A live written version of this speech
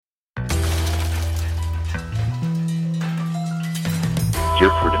Dear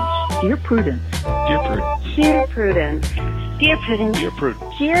Prudence. Dear Prudence. Dear Prudence. Dear Prudence. Dear Prudence. Dear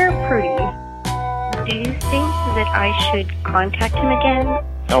Prudence. Dear Prudie, do you think that I should contact him again?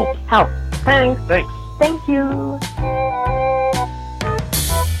 Help. Help. Thanks. Thanks. Thank you.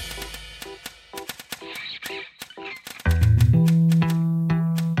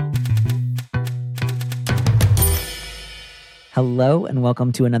 Hello and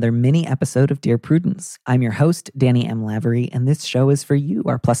welcome to another mini episode of Dear Prudence. I'm your host, Danny M. Lavery, and this show is for you,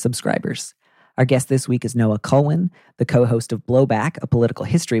 our Plus subscribers. Our guest this week is Noah Kulwin, the co-host of Blowback, a political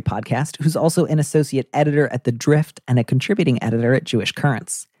history podcast, who's also an associate editor at The Drift and a contributing editor at Jewish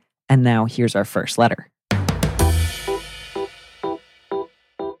Currents. And now here's our first letter.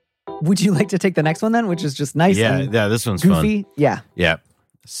 Would you like to take the next one then, which is just nice and Yeah, this one's goofy? fun. Yeah.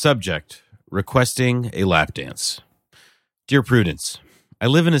 Subject, requesting a lap dance. Dear Prudence, I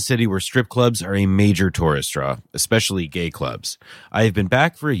live in a city where strip clubs are a major tourist draw, especially gay clubs. I have been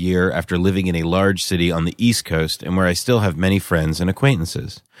back for a year after living in a large city on the East Coast and where I still have many friends and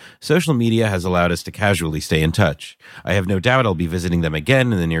acquaintances. Social media has allowed us to casually stay in touch. I have no doubt I'll be visiting them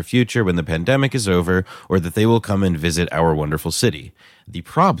again in the near future when the pandemic is over, or that they will come and visit our wonderful city. The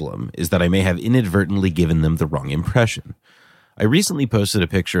problem is that I may have inadvertently given them the wrong impression. I recently posted a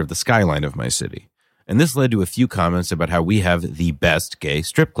picture of the skyline of my city, and this led to a few comments about how we have the best gay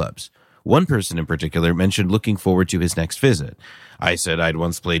strip clubs. One person in particular mentioned looking forward to his next visit. I said I'd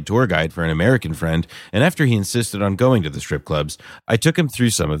once played tour guide for an American friend, and after he insisted on going to the strip clubs, I took him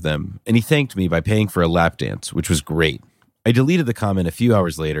through some of them, and he thanked me by paying for a lap dance, which was great. I deleted the comment a few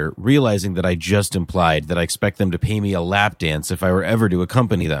hours later, realizing that I just implied that I expect them to pay me a lap dance if I were ever to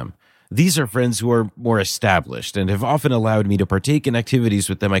accompany them. These are friends who are more established and have often allowed me to partake in activities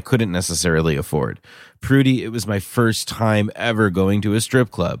with them I couldn't necessarily afford. Prudy, it was my first time ever going to a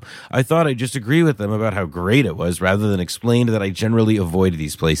strip club. I thought I'd just agree with them about how great it was rather than explain that I generally avoid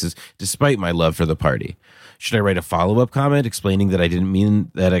these places despite my love for the party. Should I write a follow-up comment explaining that I didn't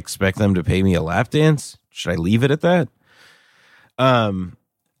mean that I expect them to pay me a lap dance? Should I leave it at that?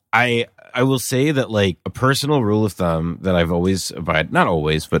 I will say that, like, a personal rule of thumb that I've always abided, not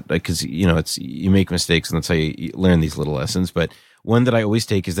always, but because, you know, it's, you make mistakes and that's how you learn these little lessons. But one that I always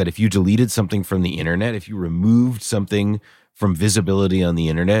take is that if you deleted something from the internet, if you removed something from visibility on the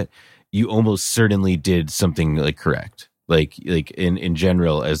internet, you almost certainly did something like correct. Like in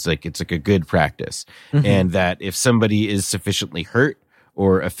general, as like, it's like a good practice. Mm-hmm. And that if somebody is sufficiently hurt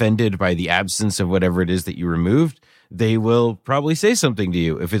or offended by the absence of whatever it is that you removed, they will probably say something to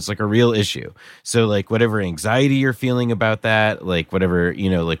you if it's like a real issue. So like whatever anxiety you're feeling about that, like whatever, you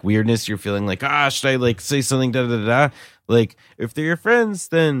know, like weirdness you're feeling, like, should I like say something, like if they're your friends,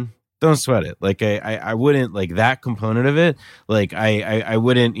 then don't sweat it. Like I wouldn't, like, that component of it, like I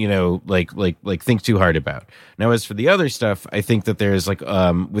wouldn't, you know, like think too hard about. Now, as for the other stuff, I think that there's like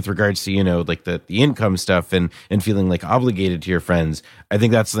with regards to, you know, like the income stuff and feeling like obligated to your friends, I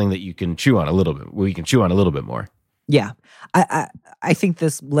think that's something that you can chew on a little bit. We can chew on a little bit more. Yeah, I think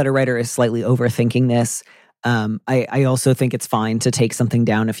this letter writer is slightly overthinking this. I also think it's fine to take something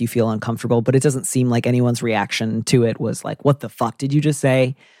down if you feel uncomfortable, but it doesn't seem like anyone's reaction to it was like, what the fuck did you just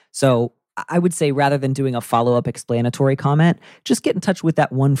say? So I would say rather than doing a follow-up explanatory comment, just get in touch with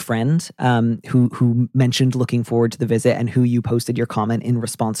that one friend who mentioned looking forward to the visit and who you posted your comment in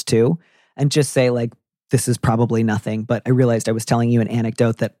response to, and just say, like, this is probably nothing, but I realized I was telling you an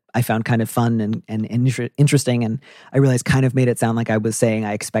anecdote that I found kind of fun and interesting, and I realized kind of made it sound like I was saying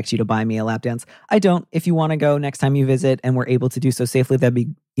I expect you to buy me a lap dance. I don't. If you want to go next time you visit and we're able to do so safely, that'd be,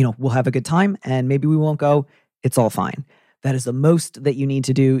 you know, we'll have a good time, and maybe we won't go. It's all fine. That is the most that you need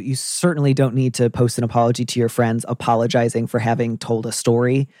to do. You certainly don't need to post an apology to your friends apologizing for having told a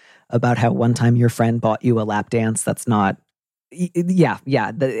story about how one time your friend bought you a lap dance. That's not... Yeah.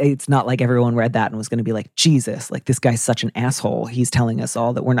 It's not like everyone read that and was going to be like, Jesus, like, this guy's such an asshole. He's telling us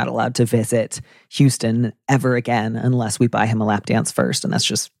all that we're not allowed to visit Houston ever again unless we buy him a lap dance first. And that's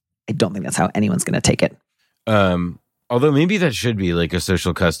just, I don't think that's how anyone's going to take it. Although maybe that should be like a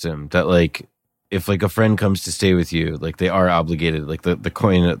social custom that, like, if like a friend comes to stay with you, like they are obligated, like the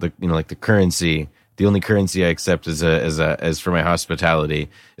coin, the, you know, like the currency, the only currency I accept as for my hospitality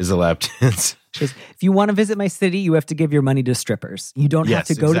is a lap dance. If you want to visit my city, you have to give your money to strippers. You don't have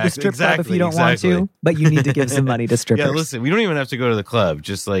to go to the strip club if you don't want to, but you need to give some money to strippers. Yeah, listen, we don't even have to go to the club.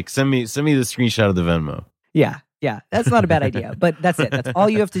 Just like send me the screenshot of the Venmo. Yeah, that's not a bad idea, but that's it. That's all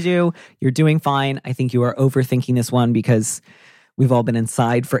you have to do. You're doing fine. I think you are overthinking this one because we've all been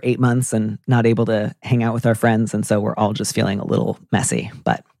inside for 8 months and not able to hang out with our friends, and so we're all just feeling a little messy,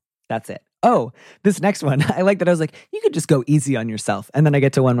 but that's it. Oh, this next one, I like that. I was like, you could just go easy on yourself. And then I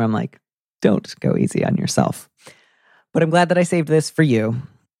get to one where I'm like, don't go easy on yourself. But I'm glad that I saved this for you,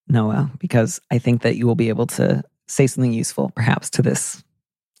 Noah, because I think that you will be able to say something useful, perhaps, to this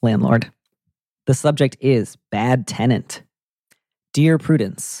landlord. The subject is bad tenant. Dear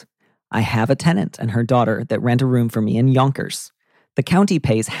Prudence, I have a tenant and her daughter that rent a room for me in Yonkers. The county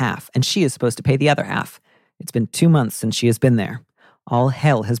pays half, and she is supposed to pay the other half. It's been 2 months since she has been there. All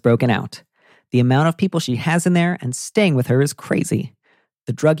hell has broken out. The amount of people she has in there and staying with her is crazy.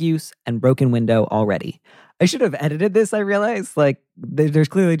 The drug use and broken window already. I should have edited this, I realize. There's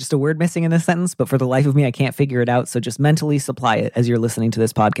clearly just a word missing in this sentence, but for the life of me, I can't figure it out, so just mentally supply it as you're listening to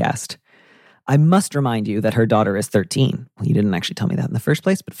this podcast. I must remind you that her daughter is 13. Well, you didn't actually tell me that in the first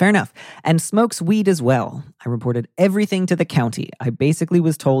place, but fair enough. And smokes weed as well. I reported everything to the county. I basically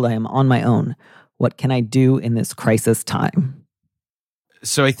was told I am on my own. What can I do in this crisis time?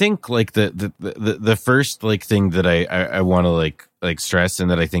 So I think the first thing that I want to stress,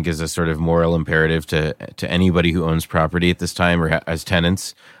 and that I think is a sort of moral imperative to anybody who owns property at this time or as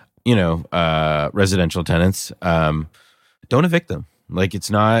tenants, residential tenants, don't evict them.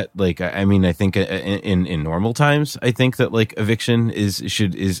 It's not I think in normal times, I think that eviction is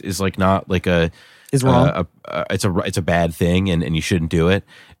not Is wrong. It's a bad thing, and you shouldn't do it.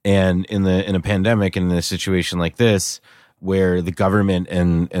 And in a pandemic and in a situation like this, where the government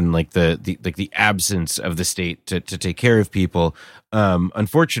and the absence of the state to take care of people,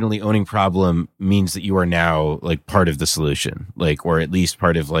 unfortunately, owning problem means that you are now part of the solution, or at least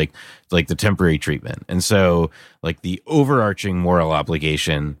part of the temporary treatment. And so the overarching moral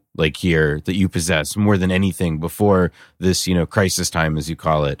obligation here that you possess more than anything before this crisis time, as you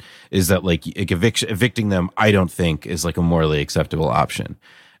call it, is that evicting them, I don't think is a morally acceptable option.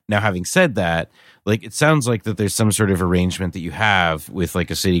 Now, having said that, it sounds like that there's some sort of arrangement that you have with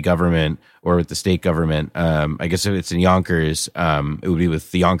a city government or with the state government. I guess if it's in Yonkers, it would be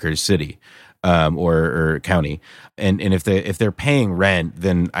with the Yonkers city or county. And if they're paying rent,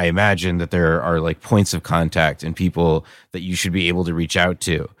 then I imagine that there are points of contact and people that you should be able to reach out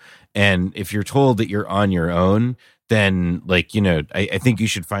to. And if you're told that you're on your own, then I think you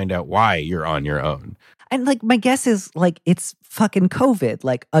should find out why you're on your own. And my guess is it's fucking COVID.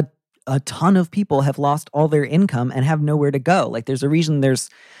 A ton of people have lost all their income and have nowhere to go. There's a reason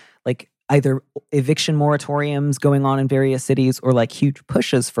there's either eviction moratoriums going on in various cities or huge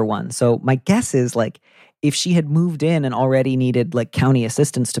pushes for one. So my guess is if she had moved in and already needed county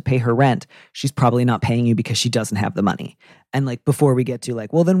assistance to pay her rent, she's probably not paying you because she doesn't have the money. And before we get to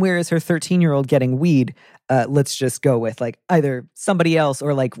well, then where is her 13-year-old getting weed? Let's just go with either somebody else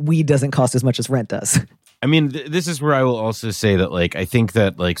or weed doesn't cost as much as rent does. I mean, this is where I will also say that, I think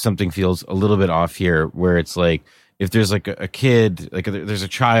that, something feels a little bit off here, where it's if there's a kid, there's a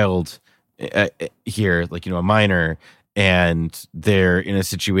child here, a minor, and they're in a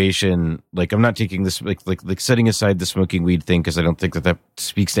situation, I'm not taking this, setting aside the smoking weed thing, because I don't think that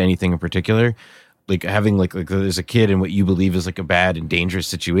speaks to anything in particular. Having, there's a kid in what you believe is, a bad and dangerous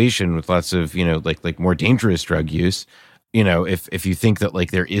situation with lots of, more dangerous drug use. If you think that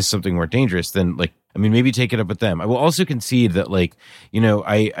there is something more dangerous, then maybe take it up with them. I will also concede that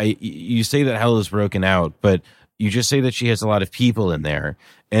you say that hell is broken out, but you just say that she has a lot of people in there.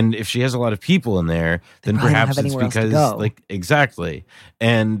 And if she has a lot of people in there, then perhaps it's because exactly.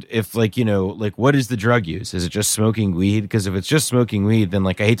 And if what is the drug use? Is it just smoking weed? Because if it's just smoking weed, then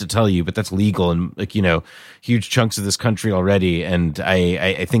I hate to tell you, but that's legal in huge chunks of this country already. And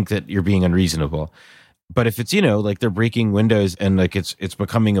I think that you're being unreasonable. But if it's, they're breaking windows and it's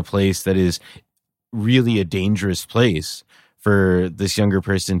becoming a place that is really a dangerous place for this younger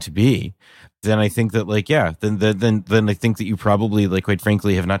person to be, then I think that then I think that you probably quite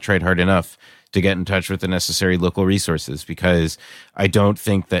frankly have not tried hard enough to get in touch with the necessary local resources, because I don't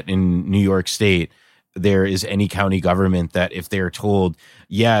think that in New York State there is any county government that if they're told,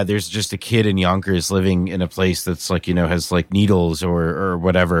 yeah, there's just a kid in Yonkers living in a place that's has needles or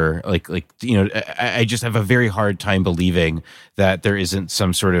whatever, I just have a very hard time believing that there isn't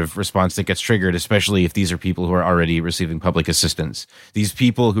some sort of response that gets triggered, especially if these are people who are already receiving public assistance. These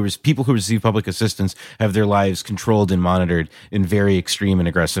people who receive public assistance have their lives controlled and monitored in very extreme and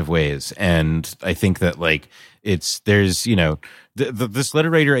aggressive ways. And I think that this letter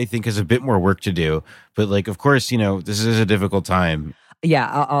writer, I think, has a bit more work to do, but of course, this is a difficult time.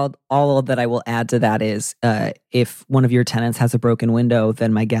 Yeah, all that I will add to that is if one of your tenants has a broken window,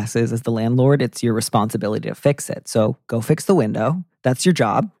 then my guess is, as the landlord, it's your responsibility to fix it. So go fix the window. That's your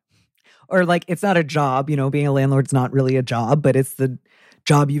job. Or it's not a job, being a landlord's not really a job, but it's the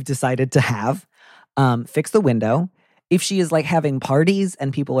job you've decided to have. Fix the window. If she is having parties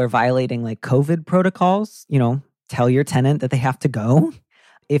and people are violating COVID protocols, tell your tenant that they have to go.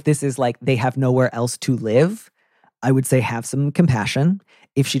 If this is they have nowhere else to live, I would say have some compassion.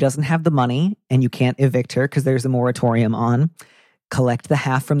 If she doesn't have the money and you can't evict her because there's a moratorium on, collect the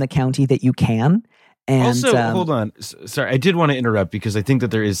half from the county that you can. And also, hold on. Sorry, I did want to interrupt because I think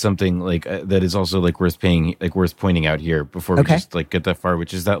that there is something like that is also like worth pointing out here before we just like get that far,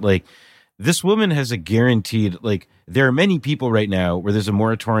 which is that like this woman has a guaranteed, like there are many people right now where there's a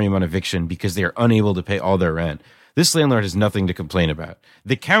moratorium on eviction because they are unable to pay all their rent. This landlord has nothing to complain about.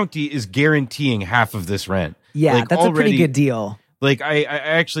 The county is guaranteeing half of this rent. Yeah, like, that's already a pretty good deal. Like I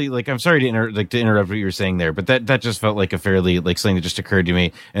actually like I'm sorry to interrupt what you were saying there, but that just felt like a fairly like something that just occurred to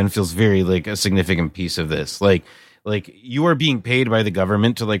me and feels very like a significant piece of this. Like you are being paid by the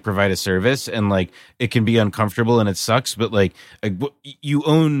government to like provide a service, and like it can be uncomfortable and it sucks, but like you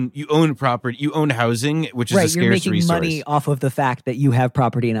own property, you own housing, which is a scarce resource. You're making money off of the fact that you have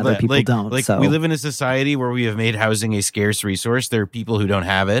property and other people don't. Like so. We live in a society where we have made housing a scarce resource. There are people who don't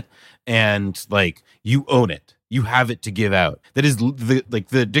have it, and like you own it. You have it to give out. That is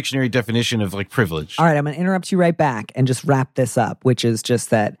the dictionary definition of like privilege. All right, I'm going to interrupt you right back and just wrap this up, which is just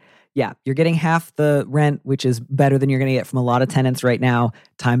that, yeah, you're getting half the rent, which is better than you're going to get from a lot of tenants right now.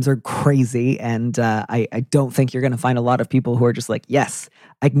 Times are crazy, and I don't think you're going to find a lot of people who are just like, yes,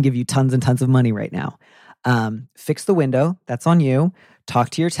 I can give you tons and tons of money right now. Fix the window. That's on you.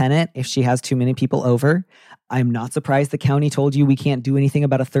 Talk to your tenant if she has too many people over. I'm not surprised the county told you we can't do anything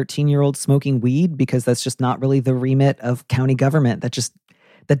about a 13-year-old smoking weed because that's just not really the remit of county government.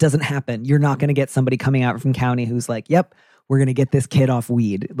 That doesn't happen. You're not going to get somebody coming out from county who's like, yep, we're going to get this kid off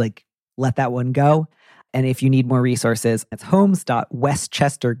weed. Like, let that one go. And if you need more resources, it's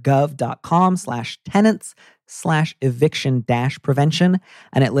homes.westchester.gov.com/tenants/eviction-prevention.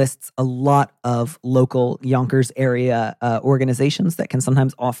 And it lists a lot of local Yonkers area organizations that can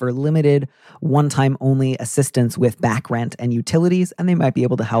sometimes offer limited one-time only assistance with back rent and utilities, and they might be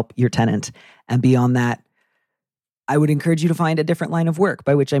able to help your tenant. And beyond that, I would encourage you to find a different line of work,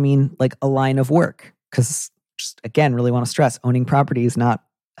 by which I mean like a line of work. Because just, again, really want to stress, owning property is not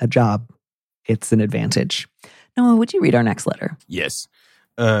a job. It's an advantage. Noah, would you read our next letter? Yes.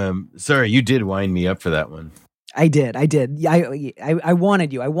 Sorry, you did wind me up for that one. I did. I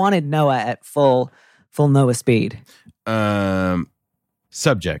wanted you. I wanted Noah at full Noah speed.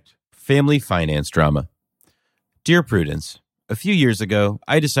 Subject: family finance drama. Dear Prudence, a few years ago,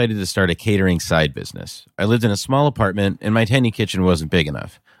 I decided to start a catering side business. I lived in a small apartment, and my tiny kitchen wasn't big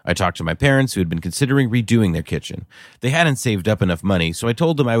enough. I talked to my parents, who had been considering redoing their kitchen. They hadn't saved up enough money, so I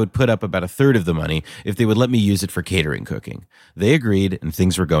told them I would put up about a third of the money if they would let me use it for catering cooking. They agreed, and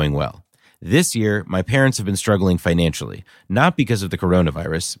things were going well. This year, my parents have been struggling financially, not because of the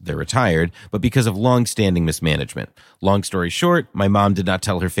coronavirus, they're retired, but because of long-standing mismanagement. Long story short, my mom did not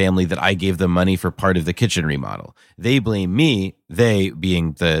tell her family that I gave them money for part of the kitchen remodel. They blame me, they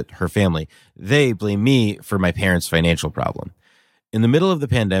being her family, they blame me for my parents' financial problem. In the middle of the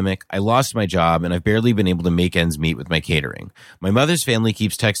pandemic, I lost my job and I've barely been able to make ends meet with my catering. My mother's family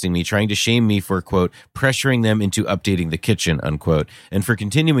keeps texting me, trying to shame me for, quote, pressuring them into updating the kitchen, unquote, and for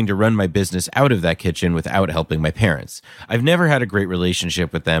continuing to run my business out of that kitchen without helping my parents. I've never had a great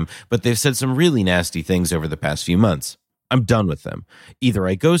relationship with them, but they've said some really nasty things over the past few months. I'm done with them. Either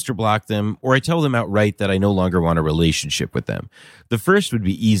I ghost or block them, or I tell them outright that I no longer want a relationship with them. The first would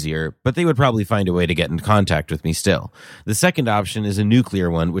be easier, but they would probably find a way to get in contact with me still. The second option is a nuclear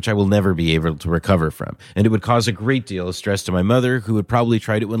one, which I will never be able to recover from, and it would cause a great deal of stress to my mother, who would probably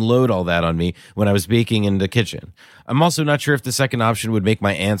try to unload all that on me when I was baking in the kitchen. I'm also not sure if the second option would make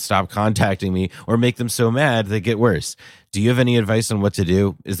my aunts stop contacting me or make them so mad they get worse. Do you have any advice on what to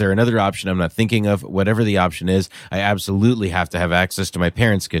do? Is there another option I'm not thinking of? Whatever the option is, I absolutely have to have access to my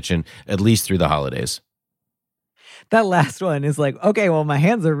parents' kitchen, at least through the holidays. That last one is like, okay, well, my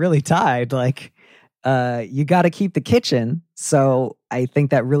hands are really tied. Like, you got to keep the kitchen. So I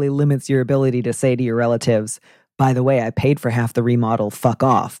think that really limits your ability to say to your relatives, by the way, I paid for half the remodel, fuck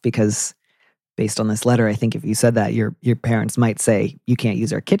off. Because based on this letter, I think if you said that, your parents might say, you can't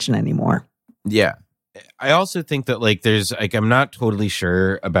use our kitchen anymore. Yeah. I also think that like there's like I'm not totally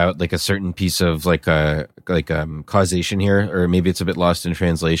sure about like a certain piece of causation here, or maybe it's a bit lost in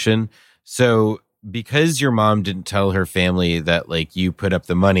translation. So because your mom didn't tell her family that like you put up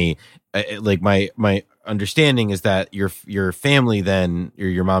the money, like my understanding is that your family then, or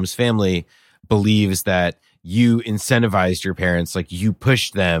your mom's family, believes that you incentivized your parents, like you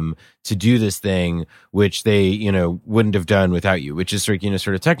pushed them to do this thing, which they, wouldn't have done without you, which is sort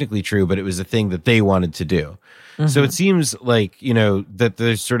of technically true, but it was a thing that they wanted to do. Mm-hmm. So it seems like, that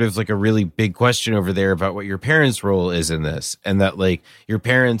there's sort of like a really big question over there about what your parents' role is in this, and that like your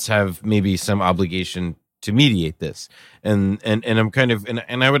parents have maybe some obligation to mediate this. And I'm kind of,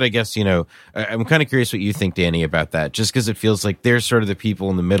 and I would, I guess, I'm kind of curious what you think, Danny, about that, just because it feels like they're sort of the people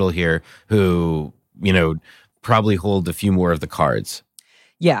in the middle here who, probably hold a few more of the cards.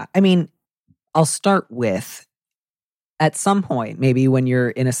 Yeah. I mean, I'll start with, at some point, maybe when you're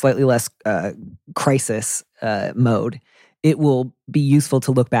in a slightly less crisis mode, it will be useful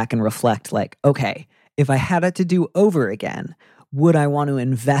to look back and reflect like, okay, if I had it to do over again, would I want to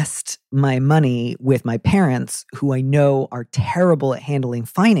invest my money with my parents, who I know are terrible at handling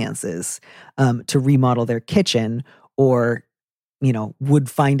finances, to remodel their kitchen? Or, would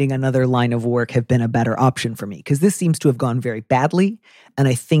finding another line of work have been a better option for me? Because this seems to have gone very badly. And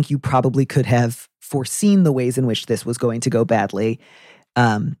I think you probably could have foreseen the ways in which this was going to go badly,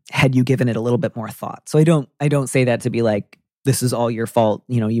 had you given it a little bit more thought. So I don't say that to be like, this is all your fault,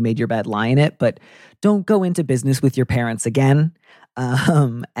 you made your bed, lie in it, but don't go into business with your parents again.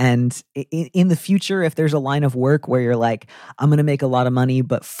 And in the future, if there's a line of work where you're like, I'm going to make a lot of money,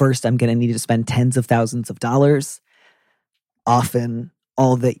 but first I'm going to need to spend tens of thousands of dollars, often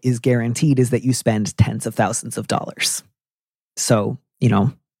all that is guaranteed is that you spend tens of thousands of dollars. So,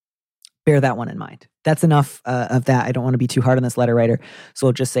 bear that one in mind. That's enough of that. I don't want to be too hard on this letter writer. So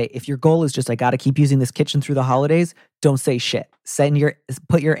I'll just say, if your goal is just, I got to keep using this kitchen through the holidays, don't say shit.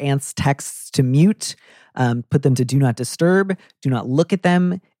 Put your aunt's texts to mute, put them to do not disturb, do not look at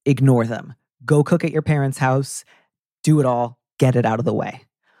them, ignore them. Go cook at your parents' house, do it all, get it out of the way.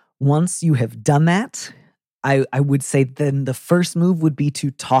 Once you have done that, I would say then the first move would be to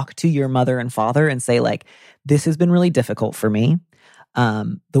talk to your mother and father and say like, this has been really difficult for me.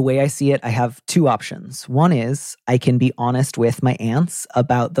 The way I see it, I have two options. One is I can be honest with my aunts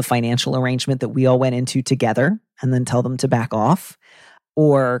about the financial arrangement that we all went into together and then tell them to back off.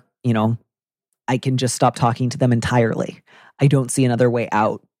 Or, I can just stop talking to them entirely. I don't see another way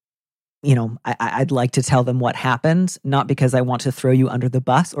out. I'd like to tell them what happened, not because I want to throw you under the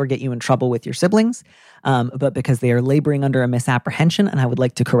bus or get you in trouble with your siblings, but because they are laboring under a misapprehension and I would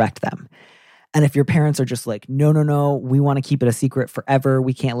like to correct them. And if your parents are just like, no, we want to keep it a secret forever,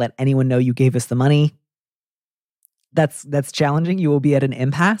 we can't let anyone know you gave us the money, that's challenging. You will be at an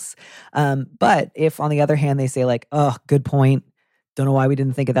impasse. But if, on the other hand, they say like, oh, good point, don't know why we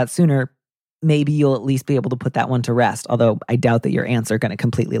didn't think of that sooner, maybe you'll at least be able to put that one to rest. Although I doubt that your aunts are going to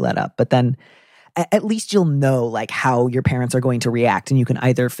completely let up. But then at least you'll know like how your parents are going to react. And you can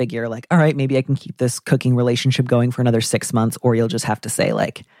either figure like, all right, maybe I can keep this cooking relationship going for another 6 months. Or you'll just have to say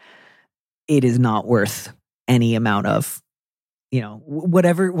like, it is not worth any amount of,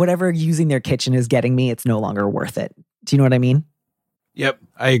 whatever using their kitchen is getting me, it's no longer worth it. Do you know what I mean? Yep,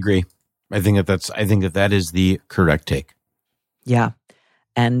 I agree. I think that is the correct take. Yeah.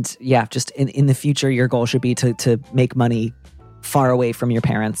 And yeah, just in the future, your goal should be to make money far away from your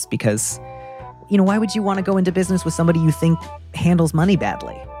parents, because, why would you want to go into business with somebody you think handles money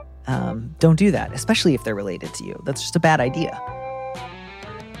badly? Don't do that, especially if they're related to you. That's just a bad idea.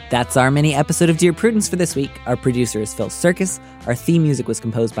 That's our mini episode of Dear Prudence for this week. Our producer is Phil Serkis. Our theme music was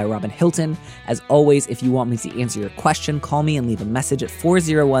composed by Robin Hilton. As always, if you want me to answer your question, call me and leave a message at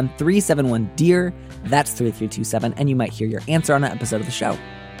 401-371-DEAR. That's 3327, and you might hear your answer on an episode of the show.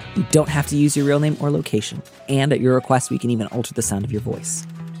 You don't have to use your real name or location. And at your request, we can even alter the sound of your voice.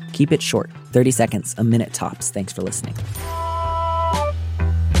 Keep it short, 30 seconds, a minute tops. Thanks for listening.